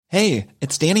Hey,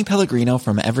 it's Danny Pellegrino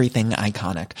from Everything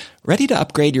Iconic. Ready to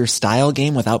upgrade your style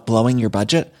game without blowing your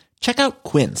budget? Check out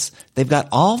Quince. They've got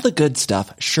all the good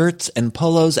stuff, shirts and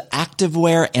polos,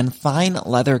 activewear, and fine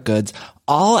leather goods,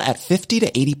 all at 50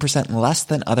 to 80% less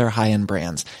than other high-end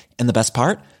brands. And the best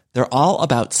part? They're all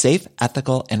about safe,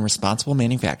 ethical, and responsible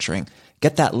manufacturing.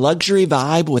 Get that luxury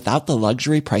vibe without the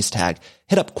luxury price tag.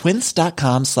 Hit up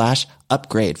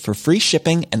quince.com/upgrade for free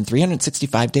shipping and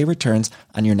 365-day returns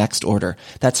on your next order.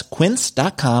 That's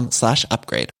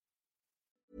quince.com/upgrade.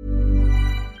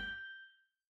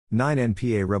 9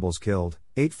 NPA rebels killed,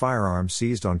 8 firearms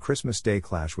seized on Christmas Day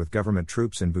clash with government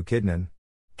troops in Bukidnon,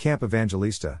 Camp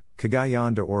Evangelista,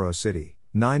 Cagayan de Oro City.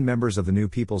 9 members of the New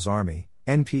People's Army,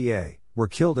 NPA, were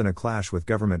killed in a clash with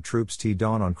government troops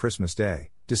T-dawn on Christmas Day,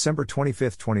 December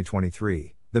 25,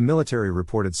 2023, the military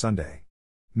reported Sunday.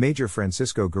 Major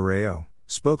Francisco Guerrero,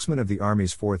 spokesman of the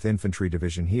Army's 4th Infantry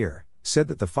Division here, said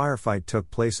that the firefight took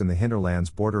place in the hinterlands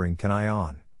bordering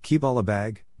Cagayan,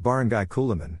 Kibalabag, Barangay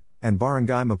Kulaman, and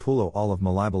Barangay Mapulo, all of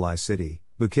Malabalay City,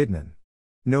 Bukidnon.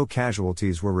 No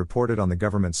casualties were reported on the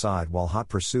government side while hot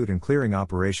pursuit and clearing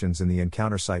operations in the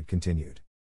encounter site continued.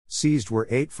 Seized were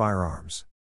 8 firearms.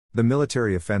 The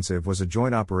military offensive was a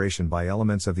joint operation by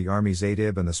elements of the Army's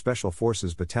 8th and the Special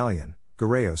Forces Battalion,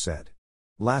 Guerrero said.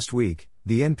 Last week,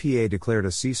 the NPA declared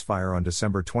a ceasefire on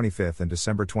December 25 and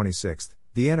December 26,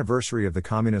 the anniversary of the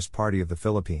Communist Party of the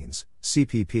Philippines,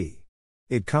 CPP.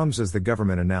 It comes as the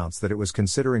government announced that it was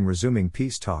considering resuming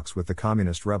peace talks with the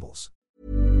communist rebels.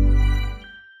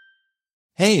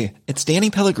 Hey, it's Danny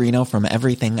Pellegrino from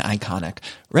Everything Iconic.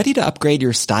 Ready to upgrade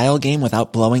your style game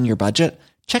without blowing your budget?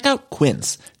 Check out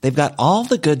Quince. They've got all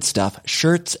the good stuff,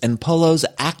 shirts and polos,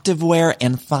 activewear,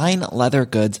 and fine leather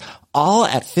goods, all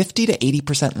at 50 to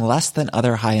 80% less than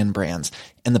other high-end brands.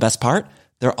 And the best part?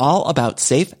 They're all about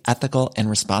safe, ethical, and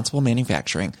responsible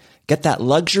manufacturing. Get that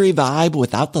luxury vibe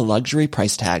without the luxury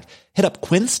price tag. Hit up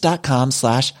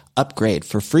quince.com/upgrade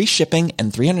for free shipping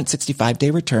and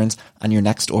 365-day returns on your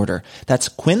next order. That's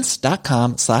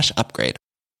quince.com/upgrade.